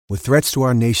With threats to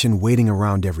our nation waiting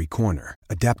around every corner,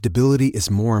 adaptability is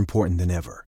more important than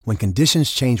ever. When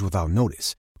conditions change without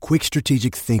notice, quick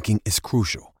strategic thinking is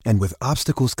crucial. And with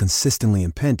obstacles consistently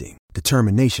impending,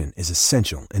 determination is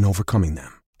essential in overcoming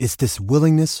them. It's this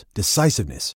willingness,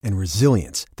 decisiveness, and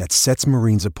resilience that sets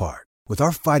Marines apart. With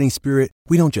our fighting spirit,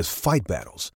 we don't just fight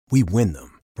battles, we win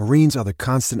them. Marines are the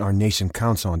constant our nation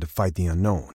counts on to fight the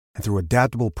unknown. And through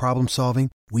adaptable problem solving,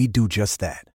 we do just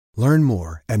that. Learn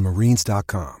more at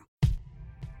marines.com.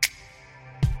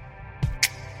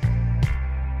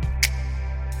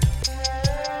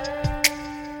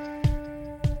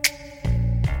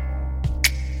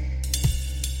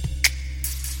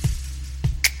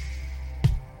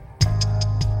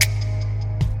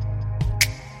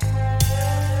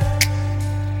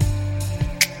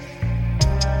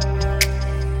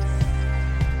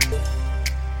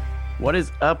 What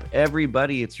is up,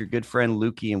 everybody? It's your good friend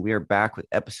Lukey, and we are back with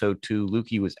episode 2.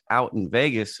 Lukey was out in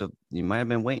Vegas, so you might have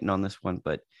been waiting on this one,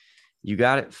 but you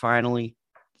got it finally.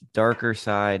 Darker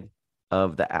side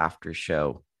of the after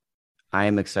show. I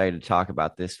am excited to talk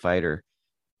about this fighter,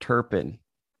 Turpin.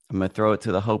 I'm going to throw it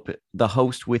to the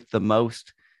host with the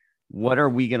most. What are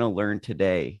we going to learn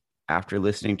today after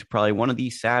listening to probably one of the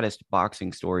saddest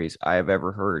boxing stories I have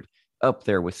ever heard, up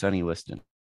there with Sonny Liston?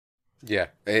 Yeah,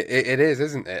 it is,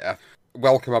 isn't it?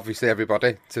 Welcome, obviously,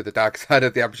 everybody, to the dark side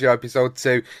of the Abshow episode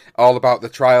 2, all about the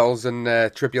trials and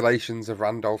tribulations of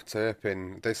Randolph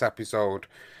Turpin. This episode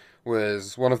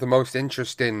was one of the most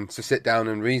interesting to sit down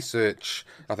and research.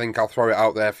 I think I'll throw it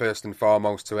out there first and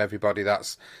foremost to everybody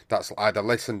that's either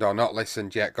listened or not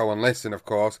listened yet. Go and listen, of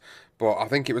course. But I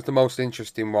think it was the most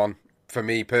interesting one for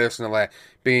me personally,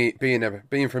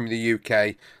 being from the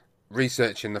UK,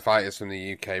 researching the fighters from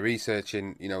the UK,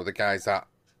 researching, the guys that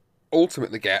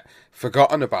ultimately get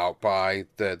forgotten about by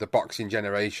the boxing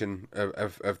generation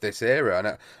of this era.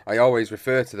 And I always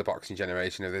refer to the boxing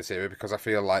generation of this era because I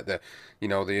feel like the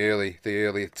early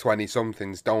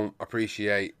 20-somethings don't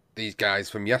appreciate these guys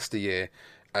from yesteryear.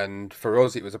 And for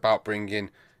us, it was about bringing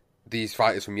these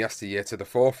fighters from yesteryear to the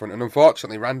forefront. And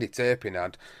unfortunately, Randy Turpin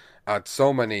had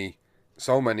so many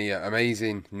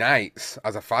amazing nights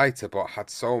as a fighter, but had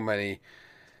so many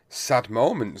sad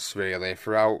moments really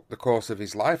throughout the course of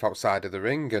his life outside of the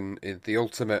ring, and the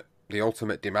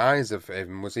ultimate demise of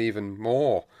him was even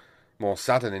more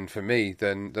saddening for me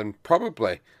than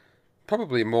probably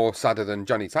more sadder than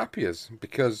Johnny Tapia's,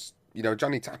 because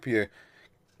Johnny Tapia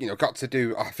got to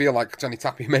do, I feel like Johnny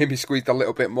Tapia maybe squeezed a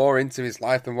little bit more into his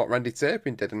life than what Randy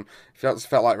Turpin did, and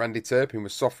felt like Randy Turpin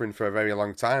was suffering for a very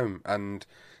long time, and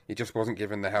he just wasn't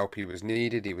given the help he was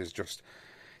needed. He was just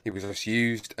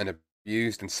used and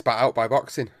abused and spat out by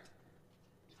boxing.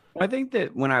 I think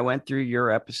that when I went through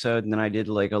your episode and then I did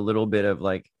like a little bit of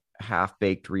like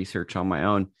half-baked research on my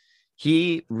own,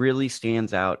 he really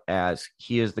stands out as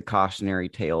he is the cautionary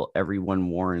tale everyone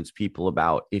warns people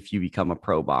about if you become a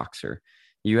pro boxer.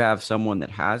 You have someone that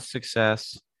has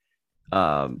success,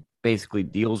 basically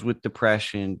deals with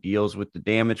depression, deals with the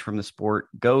damage from the sport,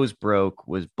 goes broke,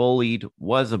 was bullied,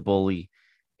 was a bully,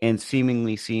 and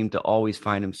seemingly seemed to always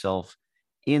find himself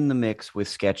in the mix with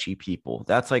sketchy people.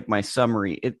 That's like my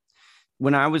summary.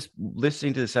 When I was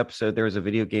listening to this episode, there was a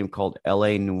video game called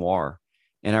LA Noire.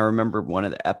 And I remember one of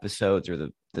the episodes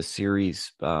or the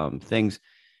series things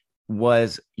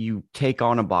was you take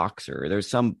on a boxer. There's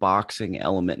some boxing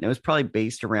element. And it was probably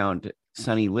based around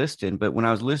Sonny Liston. But when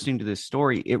I was listening to this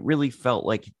story, it really felt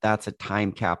like that's a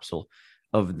time capsule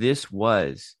of this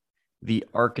was the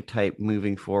archetype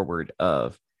moving forward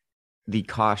of the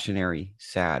cautionary,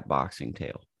 sad boxing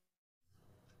tale.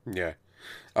 Yeah,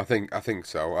 I think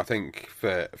so. I think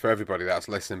for everybody that's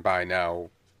listening by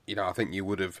now, I think you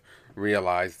would have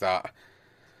realised that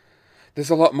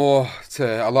there's a lot more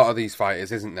to a lot of these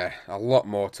fighters, isn't there? A lot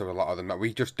more to a lot of them that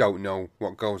we just don't know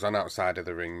what goes on outside of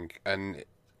the ring. And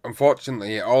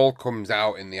unfortunately, it all comes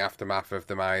out in the aftermath of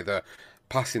them either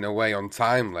passing away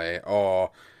untimely or,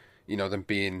 them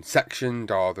being sectioned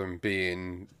or them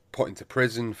being put into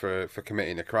prison for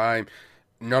committing a crime.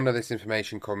 None of this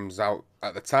information comes out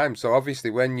at the time. So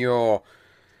obviously when you're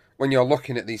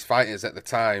looking at these fighters at the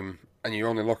time and you're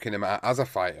only looking at them as a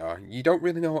fighter, you don't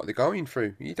really know what they're going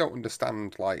through. You don't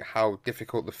understand like how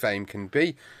difficult the fame can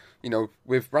be.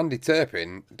 With Randy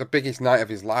Turpin, the biggest night of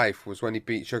his life was when he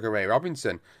beat Sugar Ray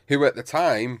Robinson, who at the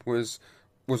time was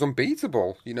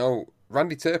unbeatable.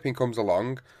 Randy Turpin comes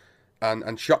along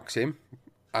and shocks him.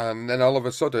 And then all of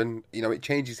a sudden, it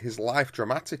changes his life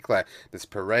dramatically. There's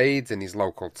parades in his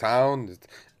local town.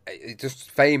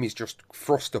 Fame is just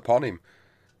thrust upon him.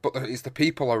 But it's the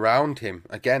people around him,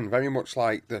 again, very much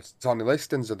like the Sonny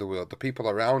Listons of the world, the people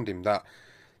around him that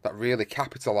that really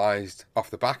capitalized off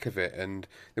the back of it. And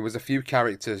there was a few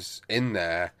characters in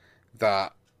there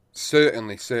that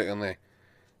certainly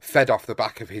fed off the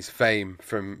back of his fame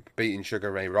from beating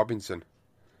Sugar Ray Robinson.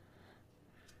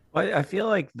 Well, I feel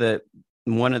like that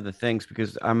one of the things,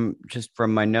 because I'm just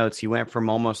from my notes, he went from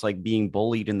almost like being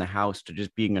bullied in the house to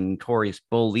just being a notorious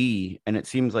bully. And it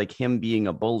seems like him being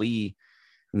a bully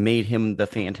made him the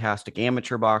fantastic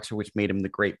amateur boxer, which made him the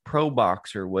great pro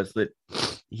boxer. Was that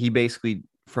he basically,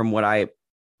 from what I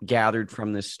gathered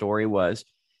from this story, was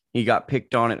he got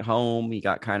picked on at home. He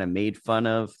got kind of made fun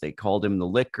of. They called him the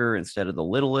licker instead of the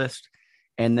littlest.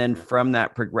 And then from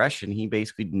that progression, he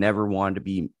basically never wanted to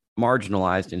be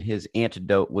marginalized. And his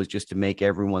antidote was just to make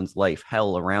everyone's life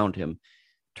hell around him.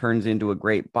 Turns into a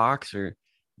great boxer.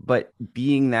 But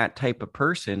being that type of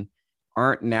person,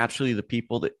 aren't naturally the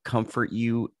people that comfort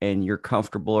you and you're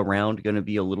comfortable around going to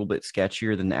be a little bit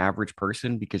sketchier than the average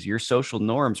person because your social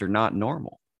norms are not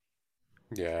normal?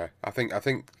 Yeah, I think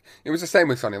it was the same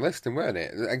with Sonny Liston, weren't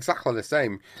it? Exactly the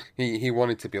same. He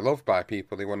wanted to be loved by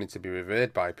people, he wanted to be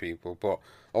revered by people, but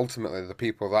ultimately the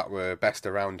people that were best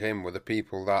around him were the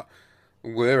people that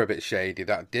were a bit shady,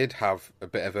 that did have a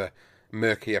bit of a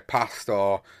murkier past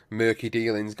or murky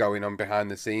dealings going on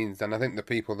behind the scenes. And I think the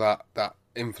people that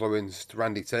influenced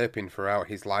Randy Turpin throughout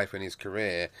his life and his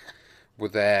career were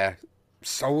there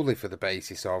solely for the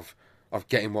basis of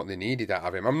getting what they needed out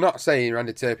of him. I'm not saying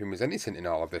Randy Turpin was innocent in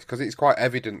all of this, because it's quite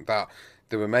evident that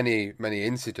there were many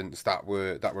incidents that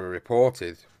were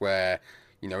reported where,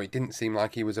 you know, it didn't seem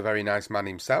like he was a very nice man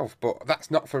himself. But that's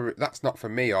not for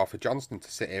me or for Johnston to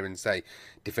sit here and say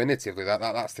definitively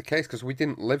that's the case, because we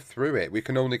didn't live through it. We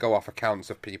can only go off accounts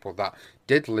of people that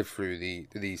did live through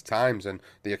these times, and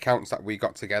the accounts that we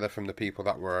got together from the people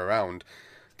that were around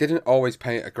didn't always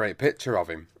paint a great picture of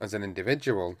him as an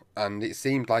individual, and it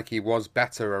seemed like he was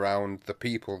better around the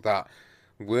people that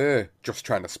were just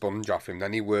trying to sponge off him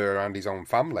than he were around his own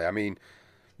family. I mean,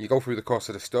 you go through the course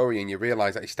of the story and you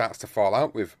realise that he starts to fall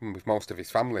out with most of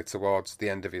his family towards the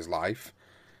end of his life,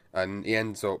 and he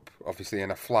ends up obviously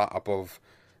in a flat above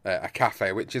a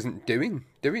cafe, which isn't doing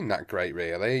that great,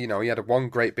 really. You know, he had one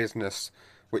great business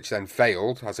which then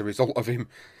failed as a result of him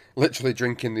literally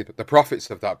drinking the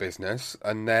profits of that business,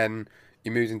 and then he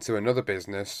moves into another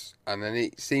business, and then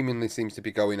it seemingly seems to be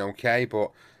going okay,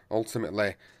 but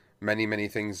ultimately many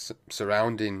things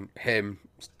surrounding him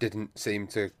didn't seem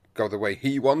to go the way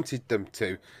he wanted them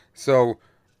to. So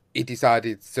he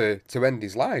decided to end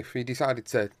his life. He decided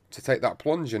to take that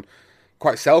plunge, and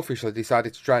quite selfishly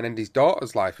decided to try and end his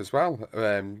daughter's life as well.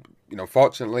 You know,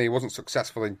 fortunately he wasn't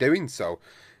successful in doing so,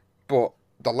 but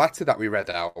the letter that we read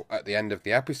out at the end of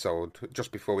the episode,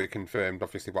 just before we confirmed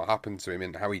obviously what happened to him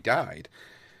and how he died,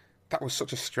 that was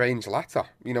such a strange letter.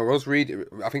 You know,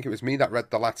 I think it was me that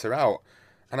read the letter out,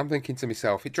 and I'm thinking to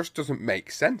myself, it just doesn't make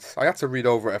sense. I had to read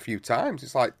over it a few times.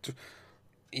 It's like,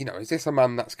 you know, is this a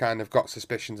man that's kind of got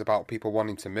suspicions about people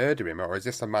wanting to murder him, or is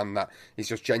this a man that is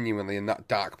just genuinely in that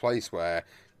dark place where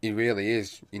he really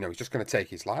is, you know, he's just going to take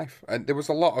his life? And there was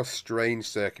a lot of strange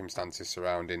circumstances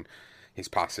surrounding his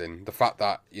passing. The fact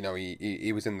that, you know,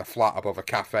 he was in the flat above a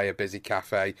cafe, a busy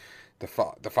cafe. The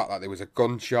fact that there was a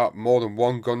gunshot, more than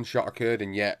one gunshot occurred,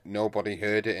 and yet nobody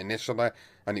heard it initially.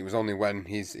 And it was only when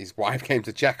his wife came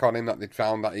to check on him that they'd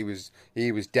found that he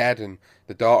was dead and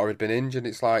the daughter had been injured.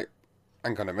 It's like,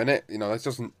 hang on a minute, you know, this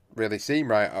doesn't really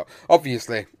seem right.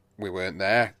 Obviously, we weren't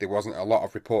there. There wasn't a lot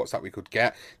of reports that we could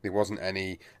get. There wasn't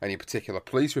any particular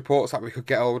police reports that we could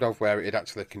get hold of where it'd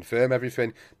actually confirm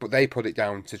everything. But they put it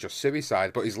down to just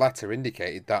suicide. But his letter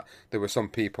indicated that there were some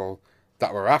people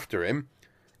that were after him.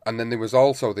 And then there was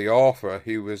also the author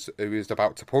who was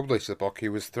about to publish the book,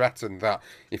 who was threatened that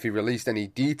if he released any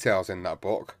details in that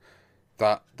book,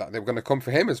 that they were going to come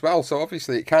for him as well. So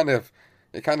obviously it kind of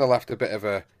left a bit of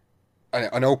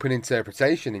an open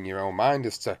interpretation in your own mind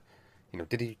as to, you know,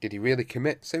 did he really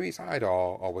commit suicide,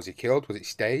 or was he killed? Was it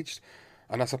staged?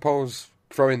 And I suppose,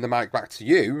 throwing the mic back to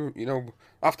you, you know,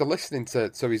 after listening to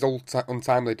his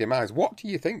untimely demise, what do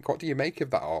you think? What do you make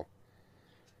of that all?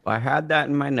 I had that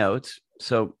in my notes,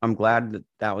 so I'm glad that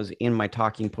that was in my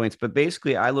talking points. But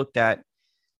basically, I looked at,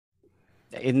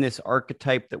 in this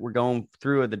archetype that we're going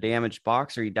through of the damaged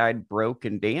boxer, he died broke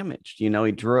and damaged. You know,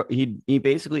 he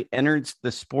basically entered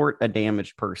the sport a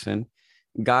damaged person,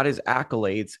 got his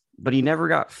accolades, but he never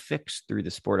got fixed through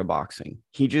the sport of boxing.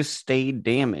 He just stayed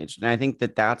damaged. And I think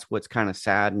that that's what's kind of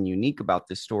sad and unique about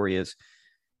this story is,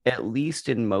 at least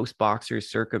in most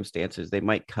boxers' circumstances, they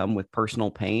might come with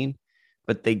personal pain,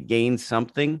 but they gain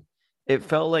something. It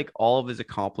felt like all of his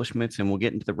accomplishments, and we'll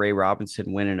get into the Ray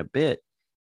Robinson win in a bit,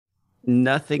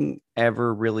 nothing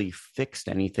ever really fixed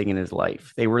anything in his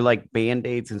life. They were like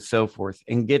band-aids and so forth.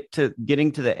 And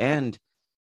getting to the end,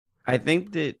 I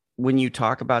think that when you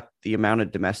talk about the amount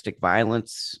of domestic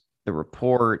violence, the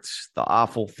reports, the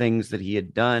awful things that he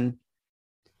had done,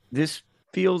 this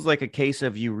feels like a case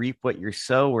of you reap what you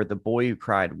sow, or the boy who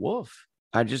cried wolf.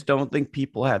 I just don't think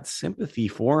people had sympathy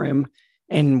for him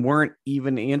and weren't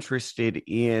even interested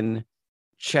in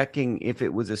checking if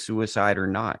it was a suicide or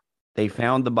not. They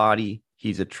found the body.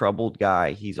 He's a troubled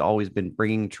guy. He's always been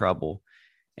bringing trouble.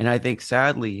 And I think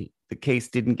sadly, the case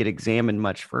didn't get examined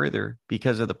much further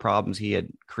because of the problems he had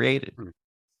created.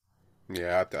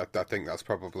 Yeah, I think that's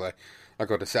probably a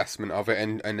good assessment of it,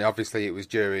 and obviously it was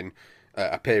during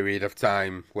a period of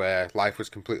time where life was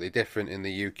completely different in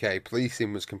the UK,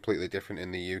 policing was completely different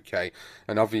in the UK,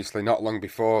 and obviously not long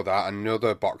before that,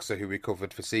 another boxer who we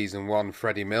covered for season one,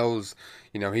 Freddie Mills,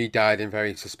 he died in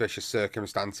very suspicious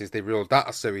circumstances. They ruled that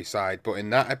a suicide, but in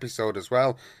that episode as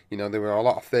well, there were a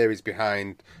lot of theories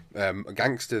behind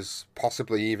gangsters,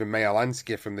 possibly even Meyer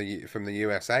Lansky from the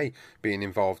USA, being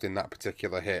involved in that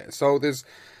particular hit. So there's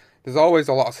always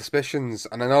a lot of suspicions,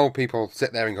 and I know people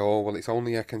sit there and go, "Oh, well, it's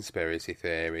only a conspiracy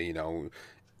theory."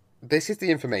 This is the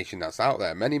information that's out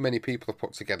there. Many, many people have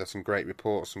put together some great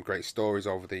reports, some great stories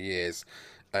over the years,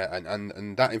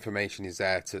 and that information is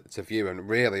there to view. And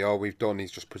really, all we've done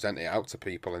is just present it out to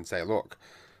people and say, "Look,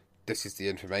 this is the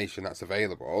information that's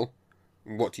available.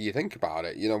 What do you think about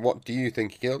it? What do you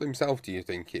think he killed himself? Do you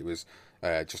think it was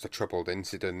just a troubled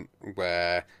incident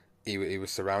where he was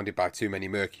surrounded by too many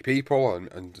murky people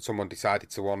and someone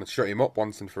decided to want to shut him up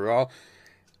once and for all?"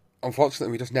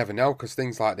 Unfortunately, we just never know, because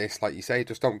things like this, like you say,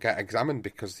 just don't get examined,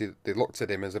 because they looked at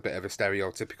him as a bit of a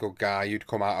stereotypical guy who'd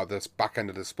come out of the back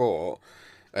end of the sport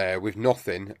with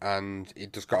nothing, and he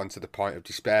just got into the point of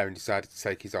despair and decided to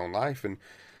take his own life. And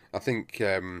I think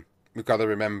we've got to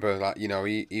remember that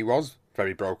he was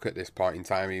very broke at this point in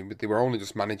time. They were only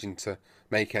just managing to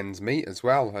make ends meet as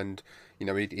well, and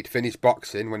he'd finished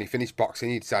boxing. When he finished boxing,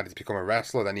 he decided to become a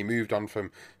wrestler. Then he moved on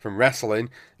from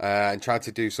wrestling and tried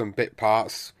to do some bit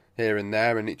parts here and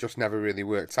there, and it just never really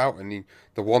worked out. And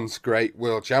the once great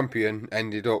world champion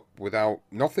ended up without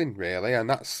nothing really, and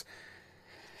that's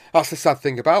the sad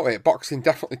thing about it. Boxing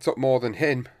definitely took more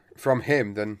from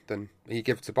him than he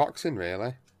gave to boxing,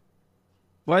 really.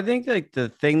 Well, I think like the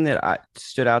thing that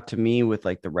stood out to me with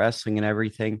like the wrestling and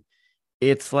everything,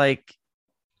 it's like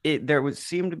there would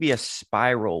seem to be a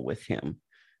spiral with him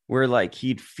where like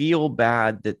he'd feel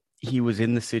bad that he was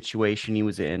in the situation he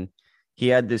was in. He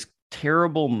had this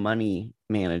terrible money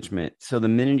management. So the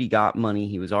minute he got money,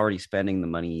 he was already spending the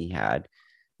money he had.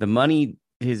 The money,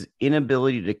 his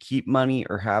inability to keep money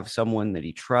or have someone that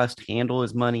he trusts handle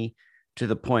his money to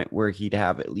the point where he'd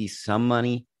have at least some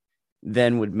money,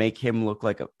 then would make him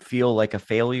feel like a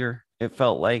failure. It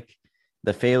felt like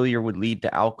the failure would lead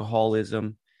to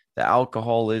alcoholism. The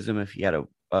alcoholism, if he had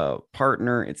a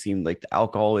partner, it seemed like the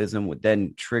alcoholism would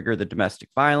then trigger the domestic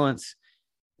violence.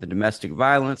 The domestic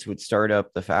violence would start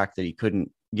up the fact that he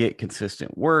couldn't get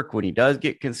consistent work. When he does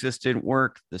get consistent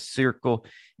work, the circle,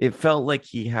 it felt like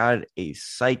he had a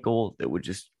cycle that would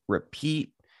just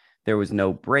repeat. There was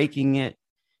no breaking it.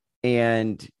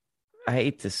 And I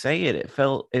hate to say it,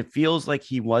 it feels like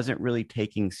he wasn't really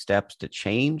taking steps to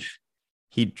change.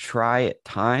 He'd try at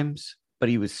times, but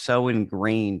he was so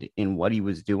ingrained in what he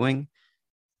was doing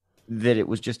that it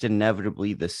was just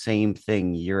inevitably the same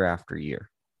thing year after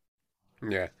year.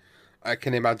 Yeah, I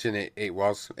can imagine it.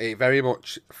 It very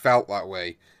much felt that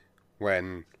way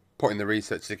when putting the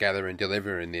research together and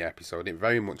delivering the episode. It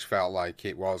very much felt like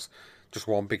it was just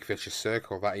one big vicious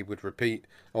circle that he would repeat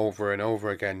over and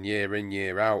over again, year in,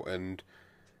 year out. And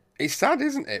it's sad,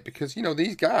 isn't it? Because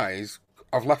these guys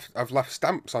have left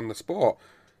stamps on the sport.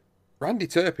 Randy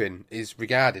Turpin is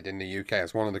regarded in the UK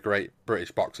as one of the great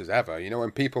British boxers ever.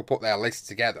 When people put their lists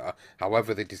together,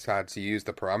 however they decide to use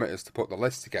the parameters to put the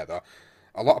list together,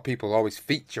 a lot of people always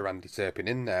feature Randy Turpin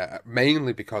in there,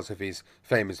 mainly because of his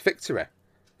famous victory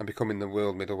and becoming the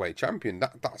world middleweight champion.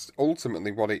 That's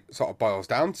ultimately what it sort of boils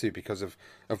down to, because of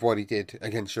what he did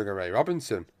against Sugar Ray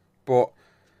Robinson. But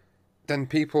then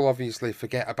people obviously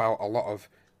forget about a lot of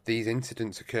these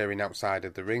incidents occurring outside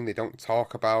of the ring. They don't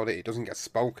talk about it. It doesn't get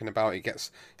spoken about. It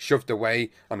gets shoved away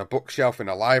on a bookshelf in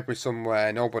a library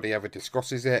somewhere. Nobody ever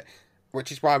discusses it,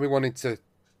 which is why we wanted to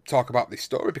talk about this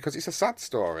story, because it's a sad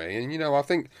story. And I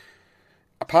think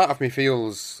a part of me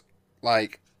feels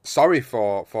like sorry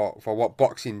for what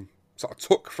boxing sort of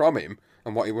took from him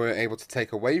and what he weren't able to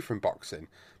take away from boxing.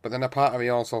 But then a part of me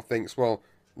also thinks, well,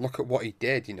 look at what he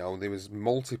did. You know, there was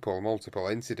multiple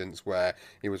incidents where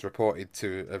he was reported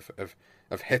to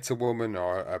have hit a woman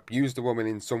or abused a woman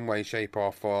in some way, shape,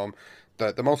 or form.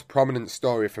 The most prominent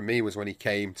story for me was when he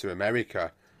came to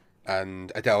America,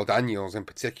 and Adele Daniels in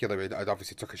particular had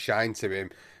obviously took a shine to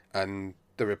him, and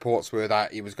the reports were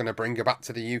that he was going to bring her back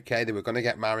to the UK. They were going to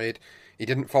get married. He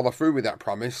didn't follow through with that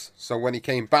promise. So when he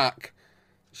came back,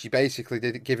 she basically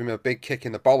did give him a big kick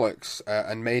in the bollocks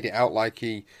and made it out like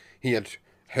he had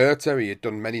hurt her. He had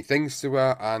done many things to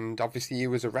her, and obviously he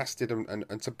was arrested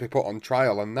and to be put on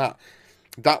trial. And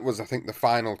that was, I think, the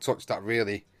final touch that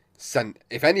really sent,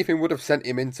 if anything would have sent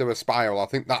him into a spiral, I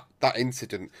think that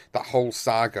incident, that whole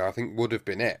saga, I think would have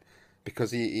been it.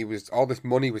 Because he was, all this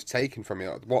money was taken from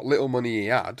him. What little money he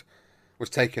had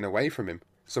was taken away from him.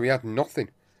 So he had nothing.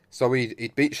 So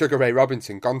he'd beat Sugar Ray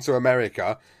Robinson, gone to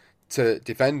America to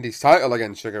defend his title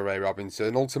against Sugar Ray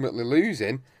Robinson, ultimately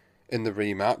losing in the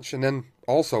rematch, and then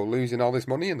also losing all this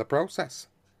money in the process.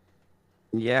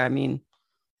 Yeah, I mean,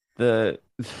 the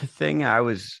thing I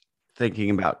was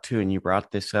thinking about too, and you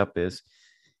brought this up, is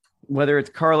whether it's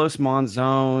Carlos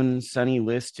Monzon, Sonny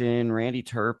Liston, Randy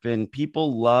Turpin,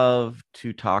 people love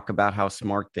to talk about how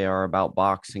smart they are about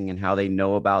boxing and how they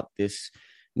know about this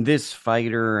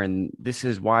fighter, and this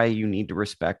is why you need to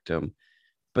respect them.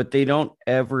 But they don't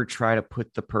ever try to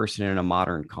put the person in a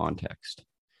modern context.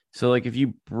 So, like, if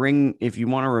you want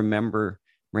to remember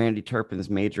Randy Turpin's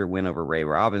major win over Ray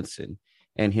Robinson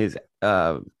and his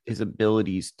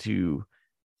abilities to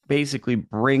basically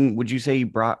would you say he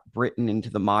brought Britain into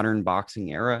the modern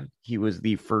boxing era? He was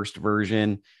the first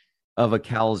version of a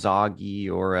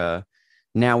Calzaghe or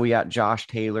now we got Josh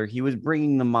Taylor. He was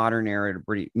bringing the modern era to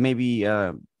Britain, maybe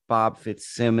Bob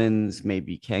Fitzsimmons,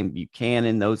 maybe Ken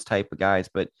Buchanan, those type of guys.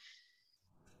 But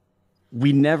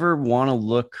we never want to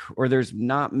look, or there's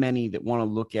not many that want to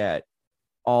look at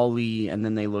Ali, and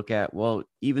then they look at, well,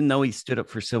 even though he stood up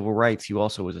for civil rights, he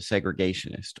also was a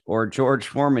segregationist. Or George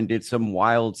Foreman did some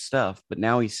wild stuff, but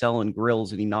now he's selling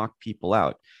grills and he knocked people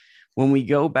out. When we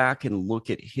go back and look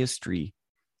at history,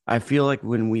 I feel like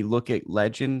when we look at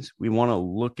legends, we want to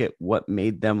look at what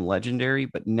made them legendary,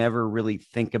 but never really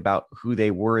think about who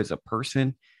they were as a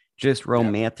person, just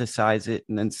romanticize it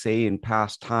and then say in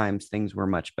past times things were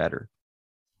much better.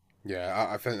 Yeah,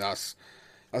 I think that's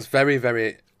very,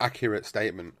 very accurate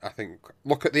statement. I think,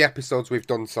 look at the episodes we've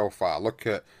done so far. Look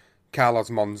at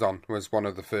Carlos Monzon was one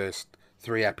of the first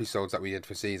 3 episodes that we did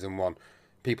for season 1.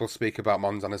 People speak about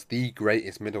Monzon as the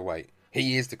greatest middleweight.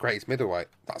 He is the greatest middleweight.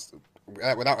 That's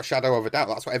without a shadow of a doubt.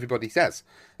 That's what everybody says.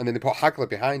 And then they put Hagler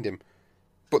behind him.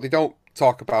 But they don't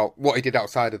talk about what he did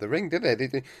outside of the ring, do they?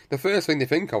 The first thing they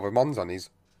think of Monzon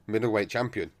is middleweight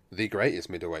champion, the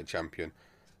greatest middleweight champion.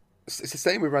 It's the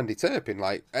same with Randy Turpin.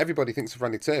 Like, everybody thinks of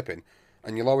Randy Turpin,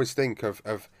 and you'll always think of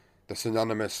the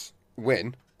synonymous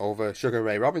win over Sugar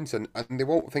Ray Robinson, and they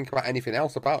won't think about anything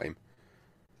else about him.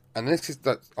 And this is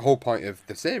the whole point of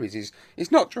the series.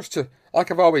 It's not just to,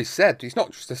 like I've always said, it's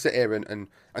not just to sit here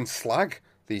and slag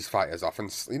these fighters off.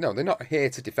 And, you know, they're not here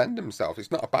to defend themselves.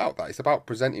 It's not about that. It's about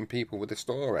presenting people with a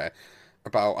story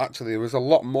about, actually, there was a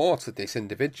lot more to this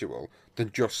individual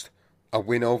than just a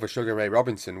win over Sugar Ray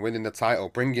Robinson, winning the title,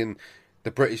 bringing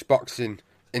the British boxing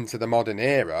into the modern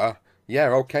era. Yeah,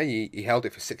 okay, he held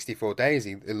it for 64 days.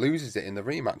 He loses it in the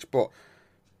rematch. But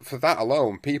for that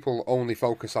alone, people only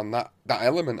focus on that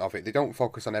element of it. They don't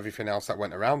focus on everything else that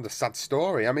went around, the sad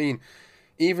story. I mean,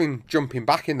 even jumping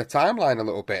back in the timeline a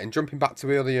little bit and jumping back to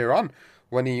earlier on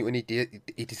when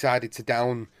he decided to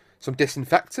down some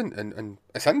disinfectant and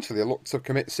essentially looked to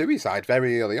commit suicide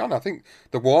very early on. I think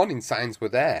the warning signs were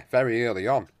there very early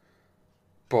on.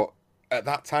 But at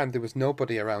that time, there was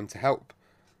nobody around to help.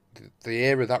 The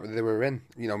era that they were in,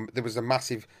 you know, there was a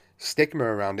massive stigma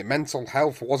around it. Mental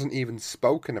health wasn't even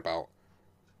spoken about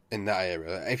in that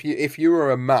era. If you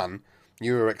were a man,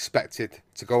 you were expected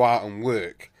to go out and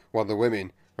work while the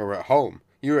women were at home.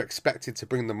 You were expected to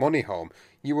bring the money home.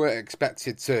 You weren't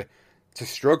expected to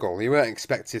struggle. You weren't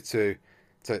expected to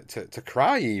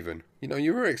cry even. You know,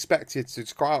 you were expected to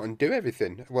just go out and do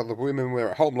everything while the women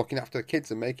were at home looking after the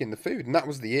kids and making the food. And that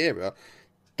was the era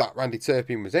that Randy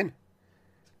Turpin was in.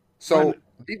 So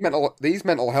these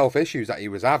mental health issues that he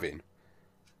was having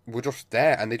were just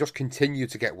there, and they just continue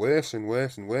to get worse and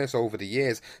worse and worse over the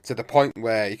years, to the point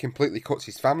where he completely cuts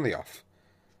his family off.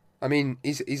 I mean,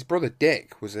 his brother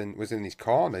Dick was in his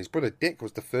corner. His brother Dick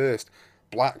was the first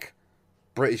black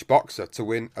British boxer to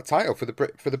win a title for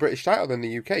the British title in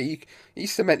the UK. He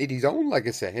cemented his own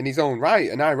legacy in his own right,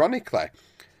 and ironically,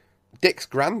 Dick's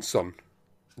grandson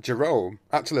Jerome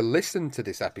actually listened to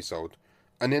this episode,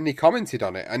 and then he commented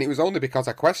on it, and it was only because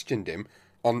I questioned him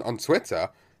on Twitter.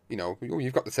 You know,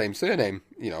 you've got the same surname.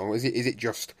 You know, is it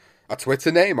just a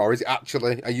Twitter name, or is it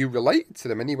actually, are you related to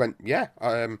them? And he went, yeah,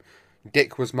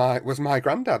 Dick was my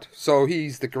granddad. So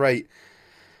he's the great.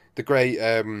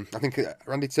 I think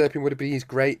Randy Turpin would have been his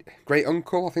great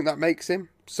uncle. I think that makes him.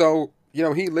 So, you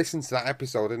know, he listened to that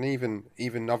episode, and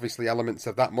even obviously elements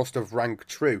of that must have rang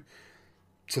true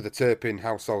to the Turpin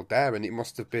household there, and it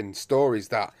must have been stories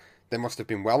that they must have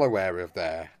been well aware of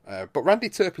there. But Randy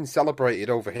Turpin celebrated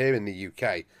over here in the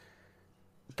UK,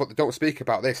 but they don't speak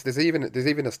about this. There's even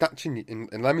a statue in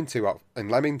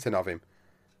Leamington of him.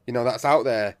 You know, that's out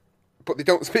there. But they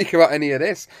don't speak about any of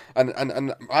this.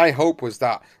 And my hope was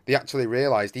that they actually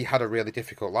realised he had a really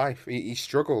difficult life. He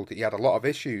struggled. He had a lot of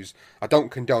issues. I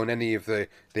don't condone any of the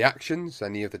actions,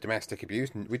 any of the domestic abuse.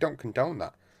 We don't condone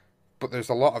that. But there's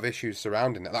a lot of issues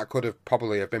surrounding it that could have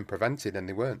probably have been prevented, and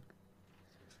they weren't.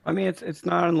 I mean, it's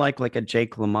not unlike like a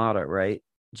Jake LaMotta, right?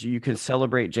 You can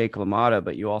celebrate Jake LaMotta,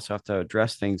 but you also have to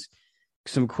address things.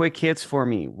 Some quick hits for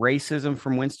me. Racism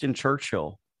from Winston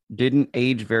Churchill didn't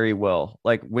age very well.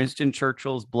 Like Winston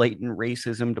Churchill's blatant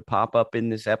racism to pop up in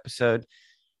this episode.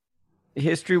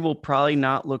 History will probably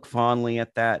not look fondly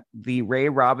at that. The Ray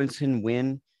Robinson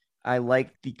win, I like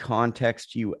the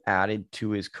context you added to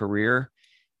his career,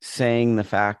 saying the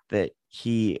fact that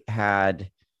he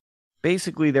had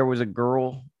basically there was a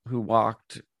girl who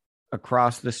walked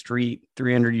across the street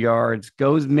 300 yards,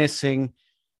 goes missing.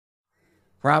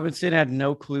 Robinson had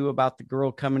no clue about the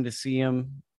girl coming to see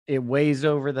him. It weighs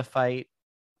over the fight.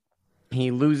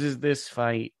 He loses this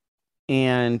fight.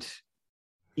 And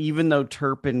even though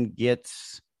Turpin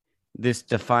gets this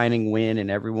defining win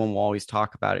and everyone will always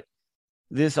talk about it,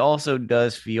 this also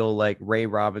does feel like Ray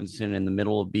Robinson in the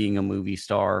middle of being a movie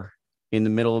star, in the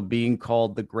middle of being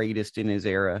called the greatest in his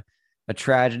era. A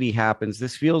tragedy happens.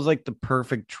 This feels like the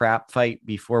perfect trap fight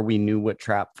before we knew what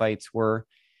trap fights were.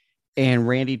 And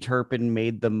Randy Turpin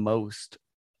made the most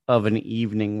of an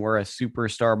evening where a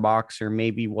superstar boxer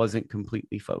maybe wasn't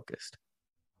completely focused.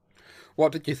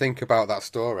 What did you think about that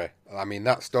story? I mean,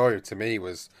 that story to me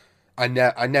was, I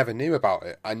never knew about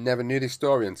it. I never knew this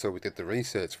story until we did the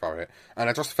research for it. And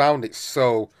I just found it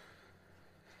so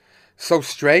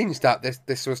strange that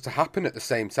this was to happen at the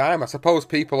same time. I suppose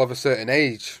people of a certain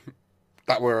age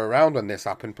that were around when this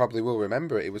happened probably will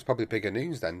remember it. It was probably bigger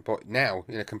news then. But now,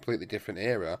 in a completely different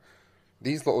era,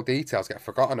 these little details get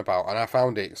forgotten about. And I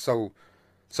found it so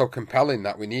compelling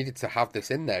that we needed to have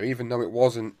this in there, even though it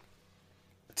wasn't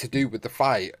to do with the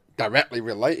fight directly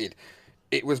related.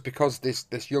 It was because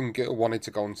this young girl wanted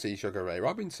to go and see Sugar Ray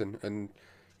Robinson, and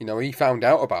you know, he found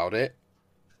out about it,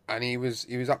 and he was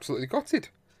absolutely gutted.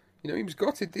 You know, he was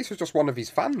gutted. This was just one of his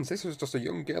fans. This was just a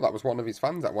young girl that was one of his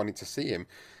fans that wanted to see him,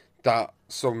 that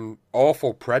some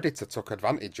awful predator took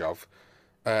advantage of,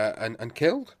 and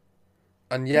killed,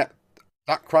 and yet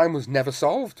that crime was never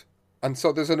solved. And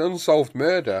so there's an unsolved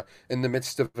murder in the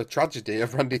midst of a tragedy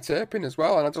of Randy Turpin as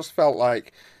well. And I just felt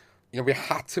like, you know, we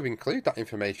had to include that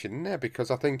information in there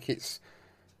because I think it's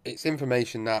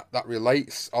information that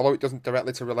relates, although it doesn't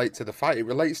directly to relate to the fight, it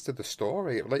relates to the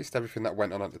story. It relates to everything that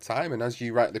went on at the time. And as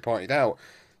you rightly pointed out,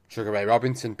 Sugar Ray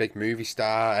Robinson, big movie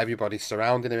star, everybody's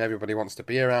surrounding him, everybody wants to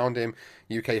be around him.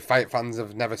 UK fight fans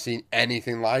have never seen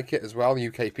anything like it as well.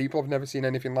 UK people have never seen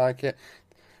anything like it.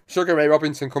 Sugar Ray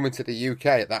Robinson coming to the UK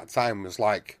at that time was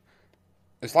like,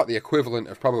 it's like the equivalent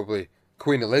of probably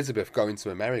Queen Elizabeth going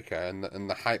to America and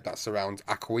the hype that surrounds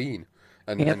a queen.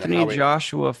 And Anthony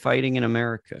Joshua fighting in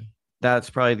America. That's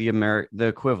probably the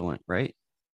equivalent, right?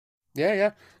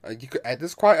 Yeah.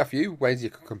 There's quite a few ways you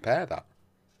could compare that.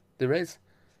 There is.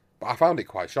 But I found it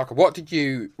quite shocking. What did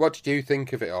you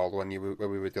think of it all when we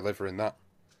were delivering that?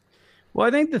 Well,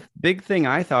 I think the big thing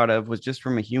I thought of was just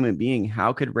from a human being,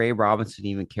 how could Ray Robinson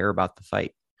even care about the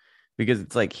fight? Because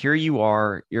it's like, here you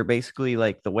are, you're basically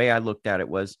like, the way I looked at it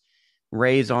was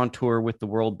Ray's on tour with the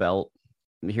world belt.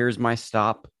 And here's my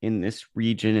stop in this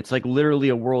region. It's like literally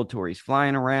a world tour. He's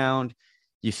flying around.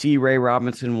 You see Ray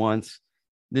Robinson once.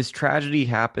 This tragedy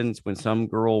happens when some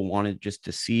girl wanted just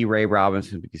to see Ray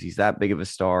Robinson because he's that big of a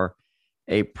star.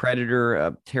 A predator,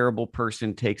 a terrible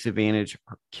person takes advantage,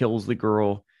 kills the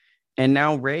girl. And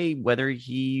now Ray, whether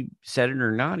he said it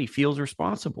or not, he feels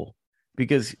responsible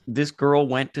because this girl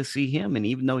went to see him. And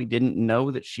even though he didn't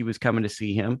know that she was coming to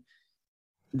see him,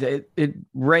 Ray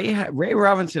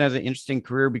Robinson has an interesting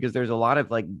career because there's a lot of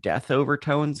like death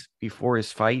overtones before his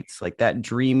fights, like that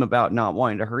dream about not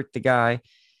wanting to hurt the guy.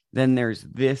 Then there's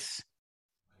this.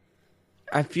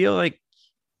 I feel like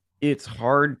it's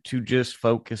hard to just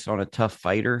focus on a tough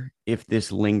fighter if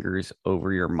this lingers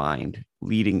over your mind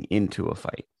leading into a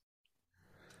fight.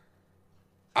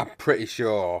 I'm pretty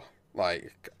sure,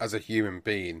 like, as a human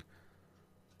being,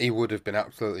 he would have been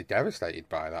absolutely devastated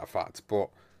by that fact. But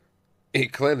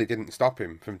it clearly didn't stop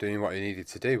him from doing what he needed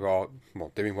to do, or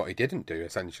well, doing what he didn't do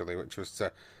essentially, which was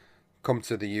to come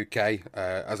to the UK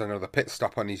as another pit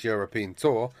stop on his European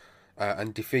tour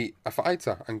and defeat a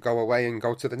fighter and go away and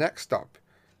go to the next stop.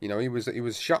 You know, he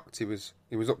was shocked. He was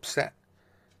upset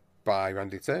by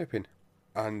Randy Turpin,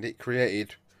 and it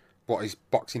created what is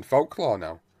boxing folklore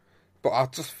now.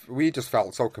 But we just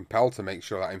felt so compelled to make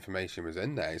sure that information was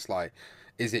in there. It's like,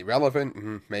 is it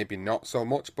relevant? Maybe not so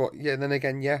much, but yeah, then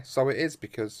again, yeah, so it is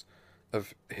because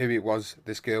of who it was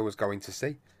this girl was going to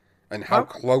see. And how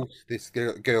close this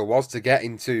girl was to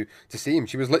getting to see him.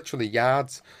 She was literally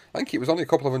yards. I think it was only a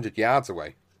couple of 100 yards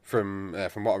away from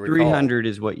what I recall. 300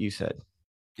 is what you said.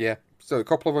 Yeah, so a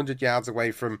couple of 100 yards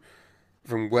away from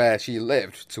where she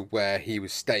lived to where he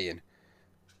was staying.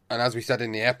 And as we said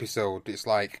in the episode, it's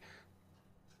like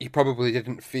you probably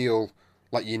didn't feel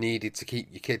like you needed to keep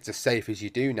your kids as safe as you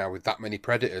do now with that many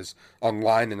predators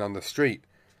online and on the street.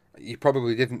 You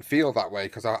probably didn't feel that way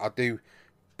because I do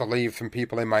believe from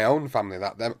people in my own family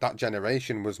that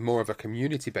generation was more of a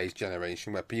community-based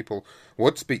generation where people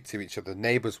would speak to each other,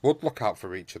 neighbours would look out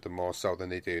for each other more so than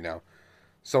they do now.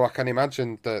 So I can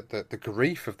imagine the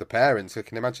grief of the parents, I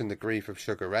can imagine the grief of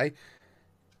Sugar Ray,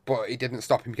 but it didn't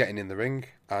stop him getting in the ring,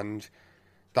 and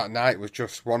that night was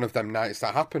just one of them nights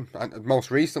that happened. And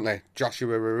most recently,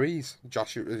 Joshua Ruiz.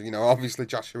 Obviously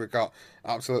Joshua got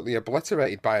absolutely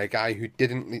obliterated by a guy who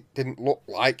didn't look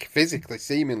like, physically,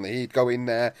 seemingly, he'd go in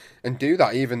there and do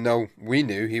that, even though we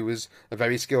knew he was a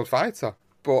very skilled fighter.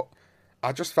 But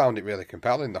I just found it really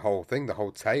compelling, the whole thing, the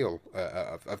whole tale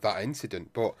of that incident.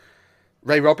 But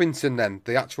Ray Robinson then,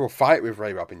 the actual fight with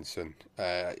Ray Robinson,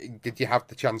 did you have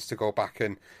the chance to go back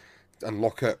and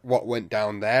look at what went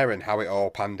down there and how it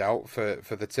all panned out for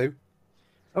the two?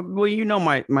 Well, you know,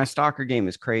 my stalker game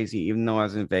is crazy. Even though I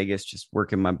was in Vegas just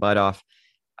working my butt off,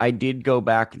 I did go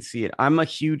back and see it. I'm a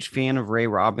huge fan of Ray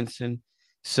Robinson,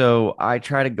 so I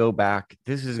try to go back.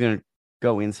 This is going to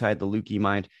go inside the Lukey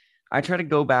mind. I try to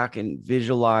go back and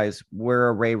visualize where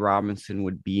a Ray Robinson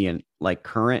would be in like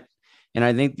current. And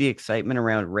I think the excitement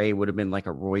around Ray would have been like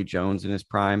a Roy Jones in his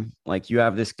prime. Like you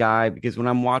have this guy, because when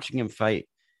I'm watching him fight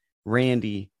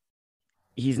Randy,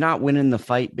 he's not winning the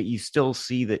fight, but you still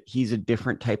see that he's a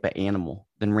different type of animal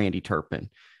than Randy Turpin.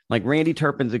 Like Randy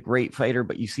Turpin's a great fighter,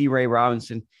 but you see Ray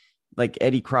Robinson, like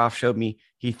Eddie Croft showed me,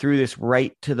 he threw this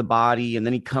right to the body and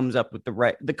then he comes up with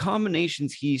the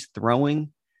combinations he's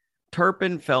throwing.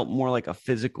 Turpin felt more like a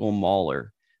physical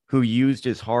mauler who used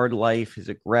his hard life, his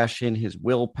aggression, his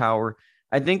willpower.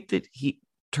 I think that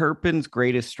Turpin's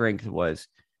greatest strength was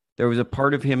there was a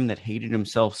part of him that hated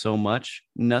himself so much,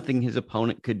 nothing his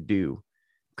opponent could do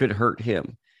could hurt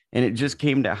him. And it just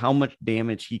came to how much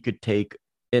damage he could take.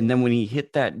 And then when he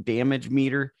hit that damage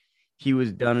meter, he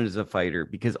was done as a fighter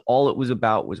because all it was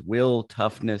about was will,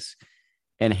 toughness,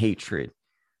 and hatred.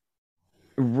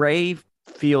 Ray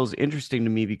feels interesting to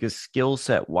me because skill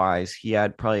set wise, he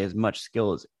had probably as much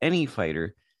skill as any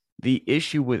fighter. The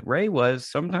issue with Ray was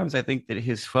sometimes I think that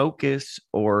his focus,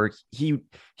 or he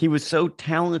was so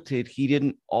talented, he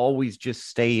didn't always just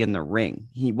stay in the ring.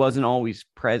 He wasn't always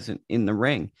present in the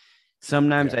ring.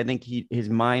 Sometimes I think his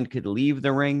mind could leave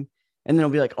the ring and then he'll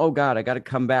be like, oh God, I got to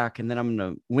come back and then I'm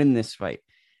going to win this fight.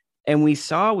 And we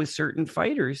saw with certain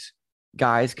fighters,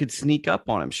 guys could sneak up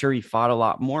on him. Sure, he fought a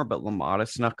lot more, but LaMotta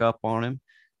snuck up on him.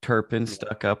 Turpin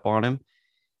stuck up on him.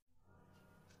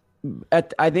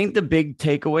 I think the big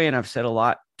takeaway, and I've said a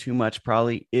lot too much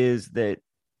probably, is that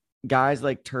guys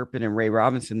like Turpin and Ray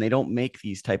Robinson, they don't make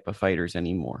these type of fighters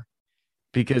anymore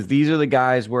because these are the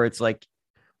guys where it's like,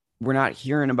 we're not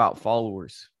hearing about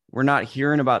followers. We're not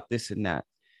hearing about this and that.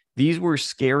 These were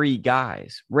scary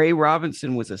guys. Ray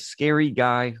Robinson was a scary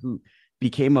guy who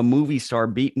became a movie star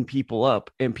beating people up,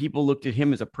 and people looked at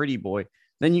him as a pretty boy.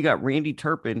 Then you got Randy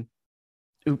Turpin,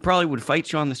 who probably would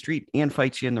fight you on the street and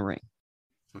fight you in the ring.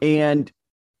 And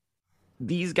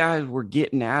these guys were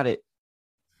getting at it,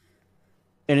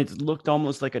 and it looked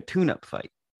almost like a tune-up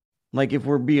fight. Like, if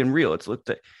we're being real, it's looked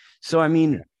at. So, I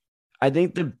mean, I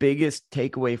think the biggest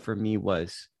takeaway for me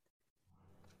was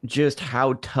just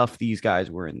how tough these guys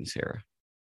were in this era.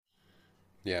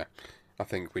 Yeah, I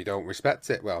think we don't respect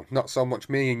it. Well, not so much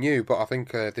me and you, but I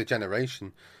think the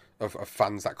generation of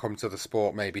fans that come to the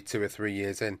sport maybe 2 or 3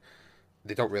 years in,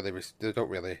 they don't really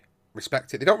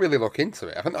respect it. They don't really look into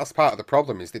it. I think that's part of the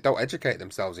problem, is they don't educate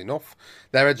themselves enough.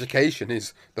 Their education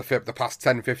is the past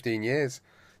 10, 15 years.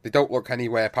 They don't look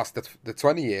anywhere past the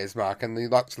 20 years mark, and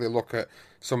they actually look at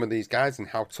some of these guys and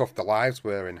how tough their lives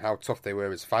were and how tough they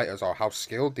were as fighters, or how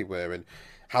skilled they were, and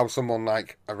how someone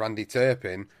like a Randy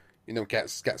Turpin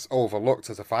gets overlooked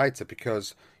as a fighter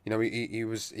because he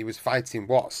was fighting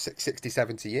 60,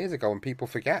 70 years ago, and people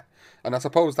forget. And I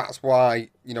suppose that's why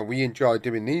we enjoy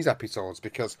doing these episodes,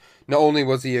 because not only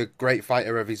was he a great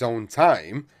fighter of his own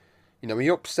time, he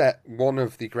upset one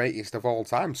of the greatest of all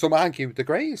time. Some argue the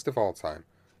greatest of all time.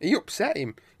 He upset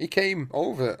him. He came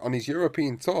over on his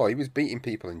European tour. He was beating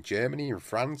people in Germany, in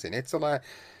France, in Italy.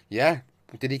 Yeah,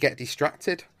 did he get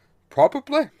distracted?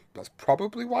 Probably. That's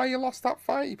probably why he lost that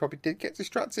fight. He probably did get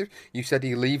distracted. You said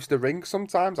he leaves the ring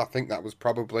sometimes. I think that was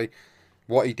probably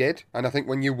what he did. And I think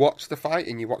when you watch the fight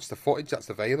and you watch the footage that's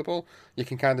available, you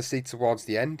can kind of see towards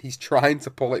the end, he's trying to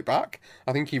pull it back.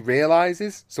 I think he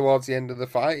realises towards the end of the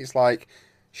fight, it's like,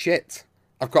 shit,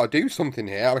 I've got to do something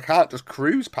here. I can't just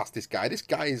cruise past this guy. This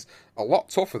guy is a lot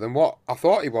tougher than what I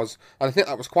thought he was. And I think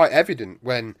that was quite evident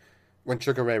when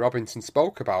Sugar Ray Robinson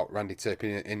spoke about Randy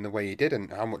Turpin in the way he did,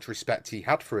 and how much respect he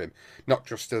had for him, not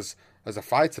just as a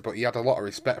fighter, but he had a lot of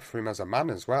respect for him as a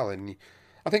man as well. And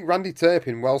I think Randy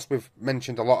Turpin, whilst we've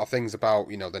mentioned a lot of things about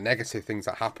the negative things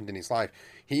that happened in his life,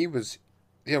 he was,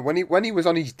 when he was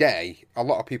on his day, a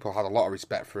lot of people had a lot of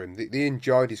respect for him. They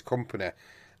enjoyed his company.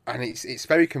 And it's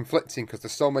very conflicting because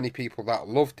there's so many people that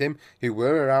loved him, who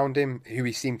were around him, who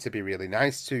he seemed to be really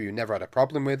nice to, who never had a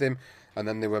problem with him. And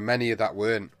then there were many that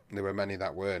weren't. And there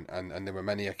were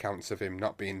many accounts of him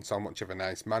not being so much of a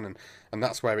nice man. And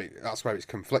that's where it's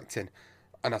conflicting.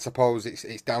 And I suppose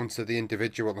it's down to the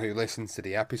individual who listens to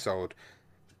the episode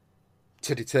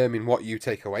to determine what you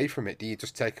take away from it. Do you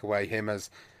just take away him as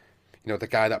the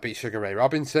guy that beat Sugar Ray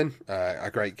Robinson,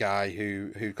 a great guy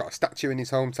who got a statue in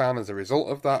his hometown as a result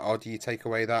of that? Or do you take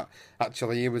away that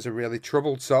actually he was a really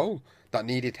troubled soul that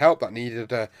needed help, that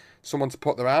needed someone to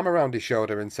put their arm around his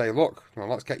shoulder and say, look,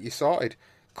 let's get you sorted?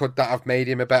 Could that have made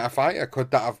him a better fighter?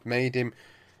 Could that have made him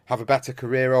have a better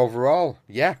career overall?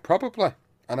 Yeah, probably.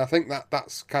 And I think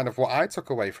that's kind of what I took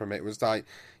away from it, was like,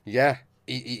 yeah,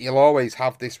 he'll always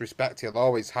have this respect, he'll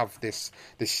always have this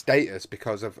status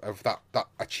because of that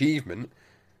achievement,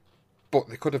 but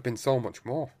there could have been so much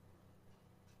more.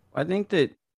 I think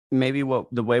that maybe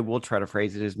the way we'll try to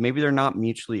phrase it is, maybe they're not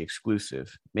mutually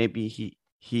exclusive. Maybe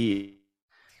he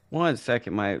 1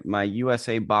 second, my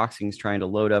USA Boxing's trying to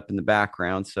load up in the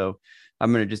background, so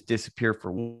I'm going to just disappear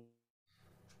for one.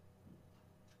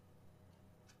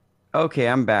 Okay,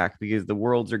 I'm back because the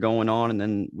worlds are going on and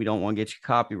then we don't want to get you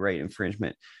copyright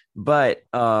infringement. But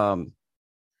I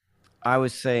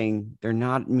was saying they're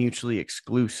not mutually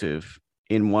exclusive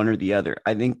in one or the other.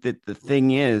 I think that the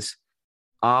thing is,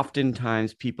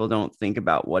 oftentimes people don't think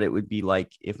about what it would be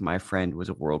like if my friend was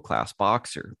a world-class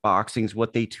boxer. Boxing's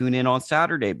what they tune in on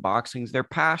Saturday. Boxing's their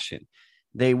passion.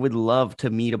 They would love to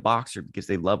meet a boxer because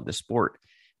they love the sport.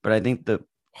 But I think the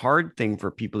hard thing for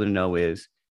people to know is,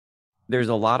 there's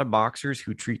a lot of boxers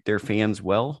who treat their fans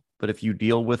well, but if you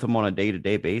deal with them on a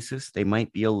day-to-day basis, they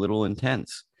might be a little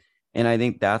intense. And I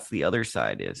think that's the other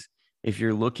side is, if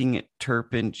you're looking at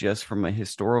Turpin just from a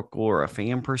historical or a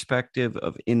fan perspective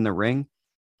of in the ring,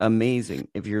 amazing.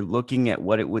 If you're looking at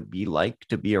what it would be like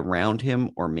to be around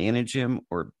him or manage him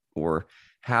or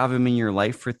have him in your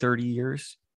life for 30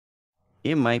 years,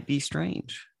 it might be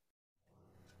strange.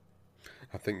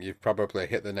 I think you've probably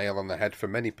hit the nail on the head for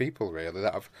many people, really,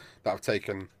 that have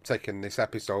taken this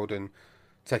episode and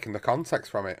taken the context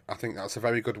from it. I think that's a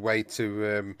very good way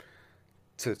to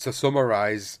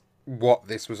summarise what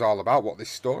this was all about, what this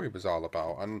story was all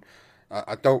about. And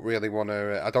I don't really want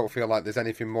to. I don't feel like there's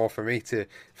anything more for me to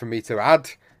add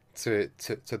to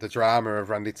the drama of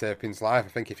Randy Turpin's life. I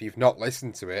think if you've not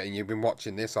listened to it and you've been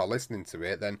watching this or listening to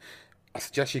it, then I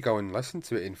suggest you go and listen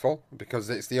to it in full, because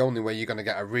it's the only way you're going to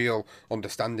get a real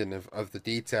understanding of the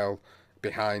detail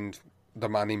behind the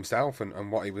man himself and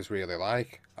what he was really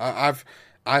like. I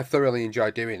thoroughly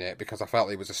enjoyed doing it because I felt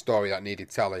it was a story that needed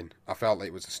telling. I felt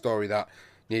it was a story that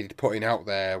needed putting out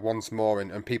there once more,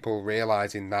 and people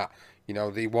realising that,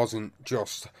 he wasn't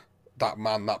just that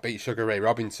man that beat Sugar Ray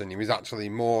Robinson. He was actually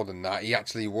more than that. He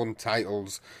actually won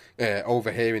titles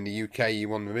over here in the UK. He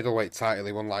won the middleweight title.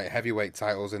 He won light heavyweight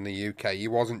titles in the UK. He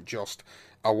wasn't just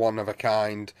a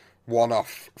one-of-a-kind,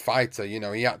 one-off fighter.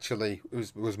 He actually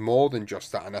was more than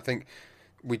just that. And I think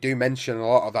we do mention a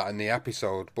lot of that in the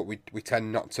episode, but we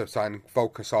tend not to try and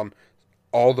focus on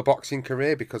all the boxing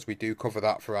career, because we do cover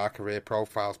that for our career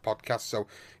profiles podcast. So,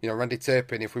 Randy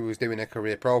Turpin, if we was doing a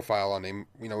career profile on him,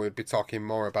 we'd be talking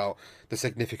more about the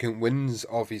significant wins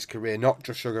of his career, not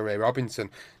just Sugar Ray Robinson,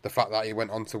 the fact that he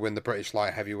went on to win the British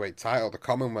light heavyweight title, the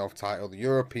Commonwealth title, the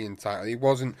European title.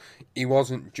 He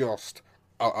wasn't just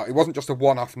it wasn't just a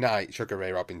one-off night, Sugar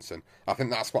Ray Robinson. I think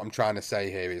that's what I'm trying to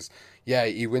say here is, yeah,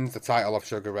 he wins the title of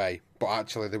Sugar Ray, but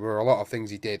actually there were a lot of things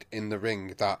he did in the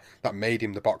ring that made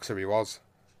him the boxer he was.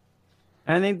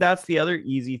 And I think that's the other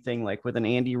easy thing, like with an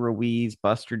Andy Ruiz,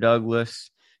 Buster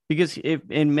Douglas, because if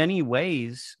in many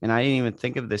ways, and I didn't even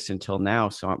think of this until now,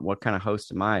 so what kind of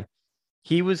host am I?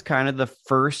 He was kind of the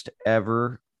first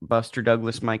ever Buster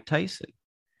Douglas Mike Tyson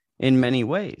in many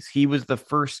ways. He was the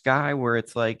first guy where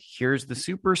it's like, here's the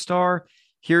superstar,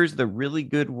 here's the really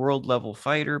good world level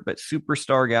fighter, but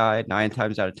superstar guy 9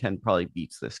 times out of 10 probably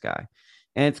beats this guy.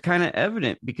 And it's kind of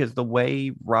evident because the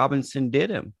way Robinson did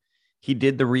him, he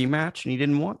did the rematch and he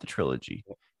didn't want the trilogy.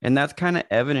 And that's kind of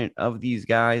evident of these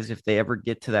guys. If they ever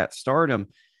get to that stardom,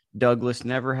 Douglas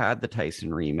never had the Tyson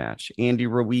rematch. Andy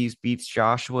Ruiz beats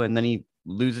Joshua and then he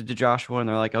loses to Joshua and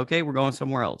they're like, okay, we're going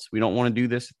somewhere else. We don't want to do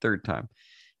this a third time.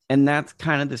 And that's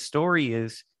kind of the story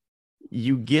is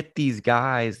you get these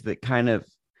guys that kind of,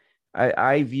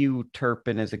 I view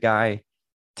Turpin as a guy,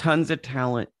 tons of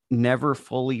talent, never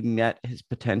fully met his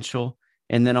potential.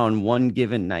 And then on one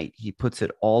given night, he puts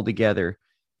it all together.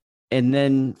 And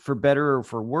then for better or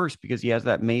for worse, because he has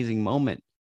that amazing moment,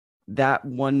 that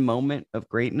one moment of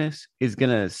greatness is going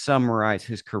to summarize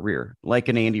his career, like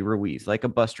an Andy Ruiz, like a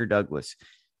Buster Douglas.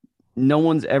 No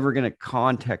one's ever going to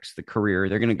context the career.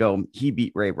 They're going to go, he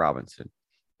beat Ray Robinson.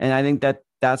 And I think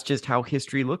that's just how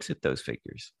history looks at those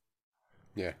figures.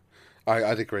 Yeah,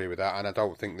 I'd agree with that. And I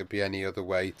don't think there'd be any other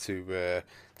way to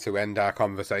end our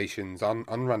conversations on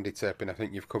Randy Turpin. I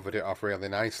think you've covered it off really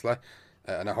nicely.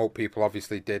 And I hope people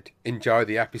obviously did enjoy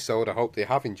the episode. I hope they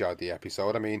have enjoyed the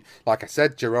episode. I mean, like I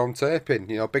said, Jerome Turpin,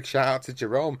 big shout out to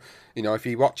Jerome. If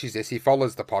he watches this, he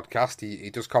follows the podcast. He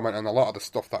does comment on a lot of the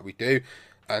stuff that we do.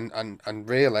 And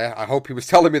really, I hope he was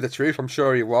telling me the truth. I'm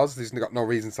sure he was. He's got no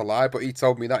reason to lie. But he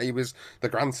told me that he was the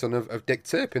grandson of Dick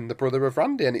Turpin, the brother of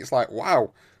Randy. And it's like,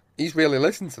 wow, he's really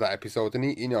listened to that episode. And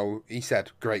he said,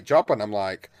 great job. And I'm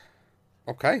like,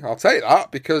 okay, I'll take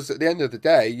that, because at the end of the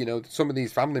day, some of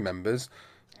these family members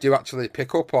do actually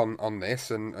pick up on this,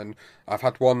 and I've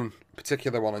had one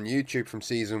particular one on YouTube from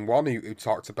season 1 who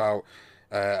talked about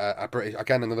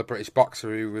another British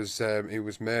boxer who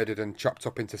was murdered and chopped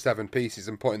up into 7 pieces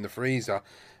and put in the freezer,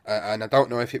 and I don't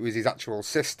know if it was his actual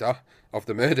sister of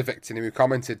the murder victim who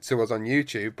commented to us on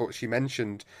YouTube, but she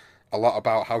mentioned a lot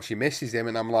about how she misses him,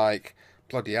 and I'm like,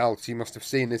 bloody hell, she must have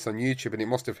seen this on YouTube and it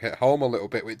must have hit home a little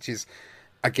bit, which is,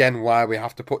 again, why we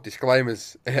have to put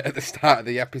disclaimers at the start of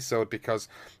the episode, because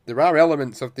there are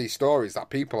elements of these stories that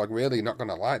people are really not going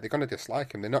to like. They're going to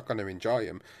dislike them. They're not going to enjoy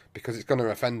them because it's going to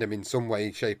offend them in some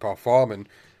way, shape or form. And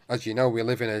as you know, we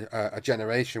live in a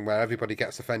generation where everybody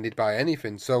gets offended by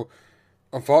anything. So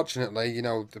unfortunately,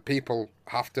 the people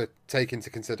have to take into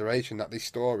consideration that these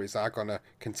stories are going to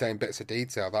contain bits of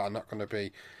detail that are not going to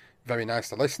be very nice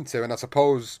to listen to. And I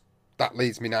suppose that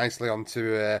leads me nicely on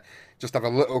to just have a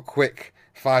little quick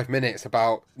 5 minutes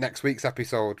about next week's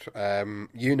episode.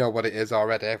 You know what it is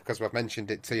already because we've mentioned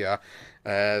it to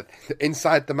you.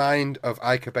 Inside the Mind of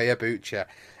Ike Ibeabuchi,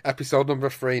 episode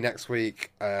number 3 next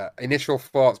week. Initial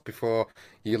thoughts before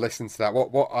you listen to that.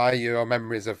 What are your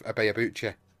memories of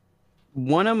Ibeabuchi?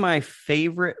 One of my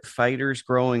favorite fighters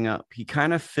growing up. He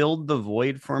kind of filled the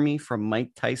void for me from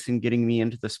Mike Tyson getting me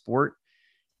into the sport.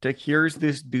 Here's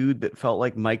this dude that felt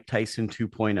like Mike Tyson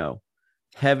 2.0.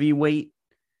 Heavyweight.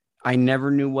 I never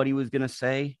knew what he was going to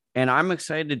say. And I'm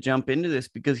excited to jump into this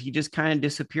because he just kind of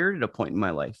disappeared at a point in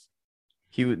my life.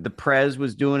 The Prez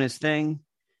was doing his thing.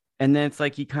 And then it's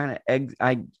like he kind of,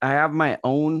 I have my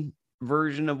own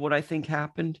version of what I think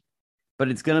happened, but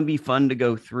it's going to be fun to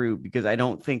go through because I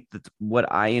don't think that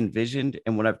what I envisioned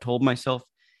and what I've told myself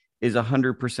is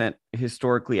 100%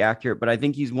 historically accurate. But I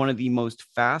think he's one of the most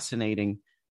fascinating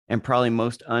and probably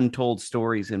most untold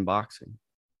stories in boxing.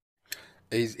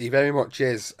 He very much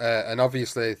is, and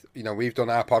obviously, we've done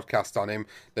our podcast on him.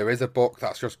 There is a book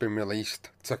that's just been released,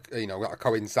 that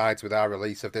coincides with our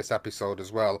release of this episode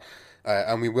as well,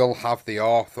 and we will have the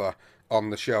author on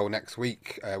the show next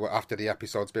week after the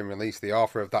episode's been released. The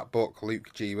author of that book,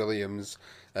 Luke G. Williams,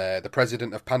 The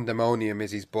President of Pandemonium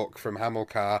is his book from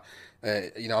Hamilcar.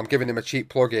 I'm giving him a cheap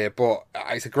plug here, but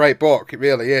it's a great book. It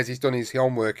really is. He's done his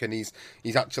homework and he's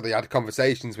actually had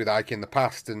conversations with Ike in the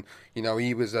past, and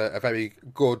he was a very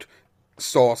good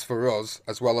source for us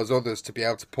as well as others to be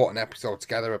able to put an episode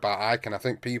together about Ike. And I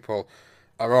think people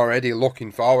are already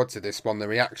looking forward to this one. The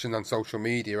reaction on social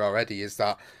media already is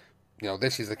that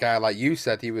this is a guy, like you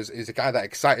said, he's a guy that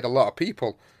excited a lot of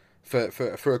people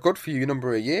for a good few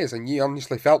number of years, and you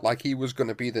honestly felt like he was going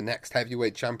to be the next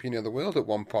heavyweight champion of the world at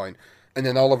one point, and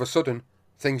then all of a sudden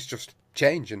things just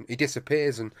change and he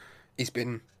disappears, and he's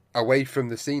been away from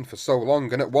the scene for so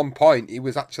long. And at one point, he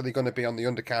was actually going to be on the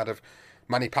undercard of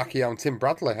Manny Pacquiao and Tim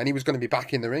Bradley, and he was going to be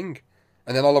back in the ring.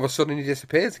 And then all of a sudden, he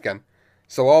disappears again.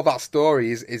 So all that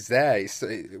story is there.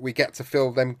 We get to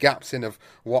fill them gaps in of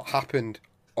what happened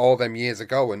all them years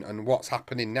ago and what's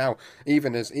happening now,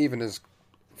 even as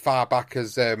far back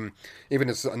as even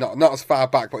as not as far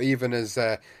back, but even as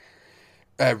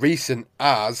recent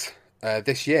as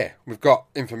this year. We've got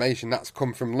information that's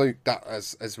come from Luke that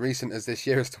as recent as this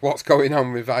year as to what's going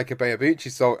on with Ika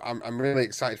Ibeabuchi. So I'm really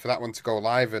excited for that one to go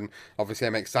live, and obviously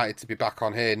I'm excited to be back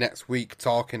on here next week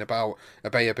talking about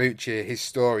Ibeabuchi, his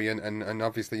story, and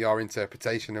obviously your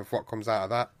interpretation of what comes out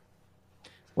of that.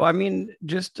 Well, I mean,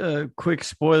 just a quick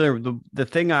spoiler. The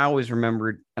thing I always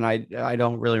remembered, and I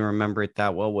don't really remember it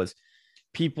that well, was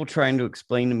people trying to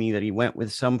explain to me that he went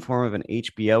with some form of an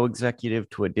HBO executive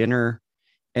to a dinner.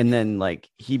 And then, like,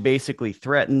 he basically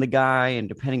threatened the guy. And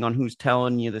depending on who's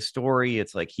telling you the story,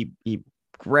 it's like he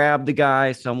grabbed the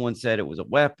guy. Someone said it was a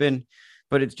weapon.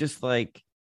 But it's just like,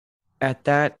 at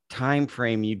that time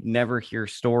frame, you'd never hear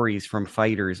stories from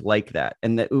fighters like that.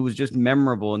 And that it was just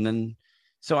memorable. And then,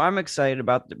 so I'm excited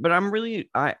about it. But I'm really,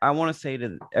 I want to say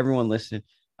to everyone listening,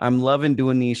 I'm loving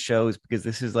doing these shows because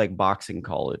this is like boxing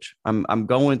college. I'm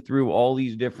going through all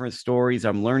these different stories.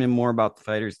 I'm learning more about the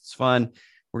fighters. It's fun.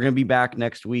 We're going to be back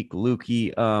next week.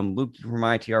 Lukey from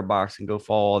ITR Boxing, go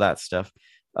follow all that stuff.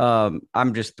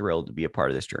 I'm just thrilled to be a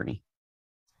part of this journey.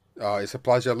 Oh, it's a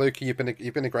pleasure, Lukey.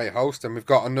 You've been a great host, and we've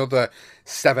got another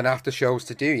 7 after shows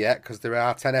to do yet, because there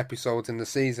are 10 episodes in the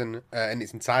season in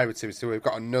its entirety. So we've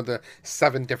got another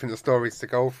 7 different stories to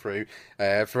go through.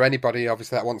 For anybody,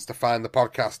 obviously, that wants to find the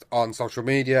podcast on social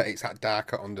media, it's at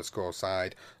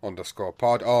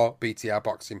darker_side_pod or BTR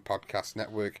Boxing Podcast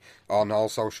Network on all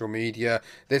social media.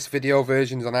 This video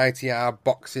version is on ITR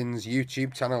Boxing's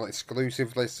YouTube channel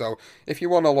exclusively. So if you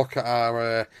want to look at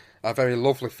our very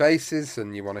lovely faces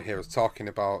and you want to hear us talking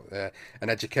about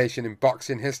an education in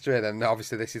boxing history, then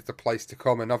obviously this is the place to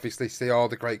come and obviously see all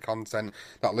the great content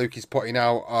that Luke is putting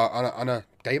out on a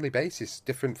daily basis.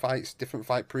 Different fights, different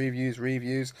fight previews,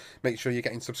 reviews. Make sure you're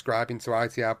getting subscribing to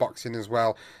ITR Boxing as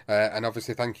well. And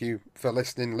obviously thank you for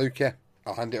listening, Luke.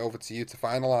 I'll hand it over to you to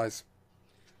finalise.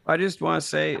 I just want to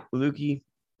say, Lukey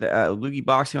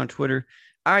Boxing on Twitter,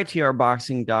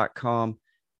 itrboxing.com.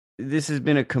 This has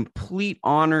been a complete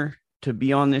honor to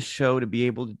be on this show, to be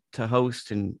able to host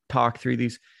and talk through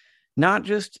these, not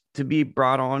just to be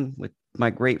brought on with my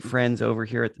great friends over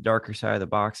here at the Darker Side of the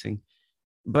Boxing,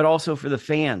 but also for the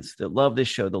fans that love this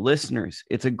show, the listeners.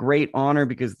 It's a great honor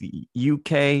because the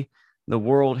UK, the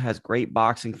world has great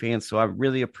boxing fans. So I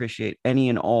really appreciate any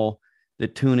and all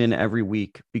that tune in every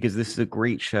week because this is a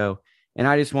great show. And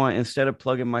I just want, instead of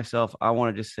plugging myself, I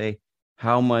want to just say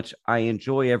how much I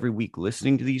enjoy every week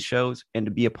listening to these shows, and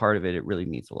to be a part of it, it really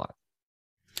means a lot.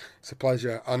 It's a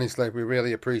pleasure. Honestly, we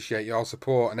really appreciate your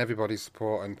support and everybody's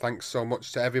support, and thanks so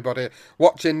much to everybody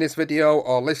watching this video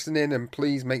or listening, and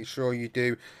please make sure you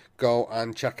do go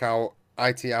and check out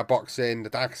ITR Boxing, the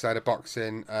Dark Side of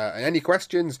Boxing, and any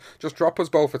questions, just drop us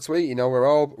both a tweet. You know, we're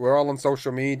all on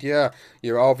social media.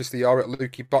 You're at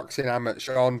Lukey Boxing. I'm at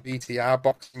Sean BTR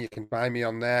Boxing. You can find me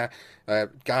on there.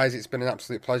 Guys, it's been an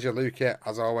absolute pleasure, Lukey.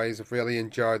 As always, I've really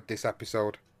enjoyed this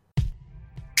episode.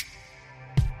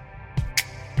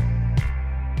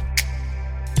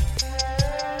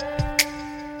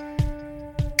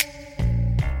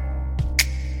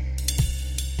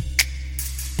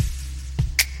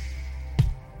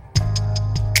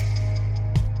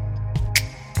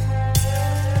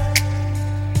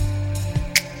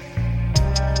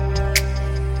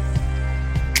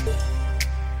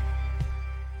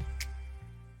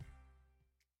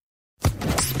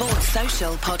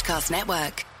 Podcast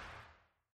Network.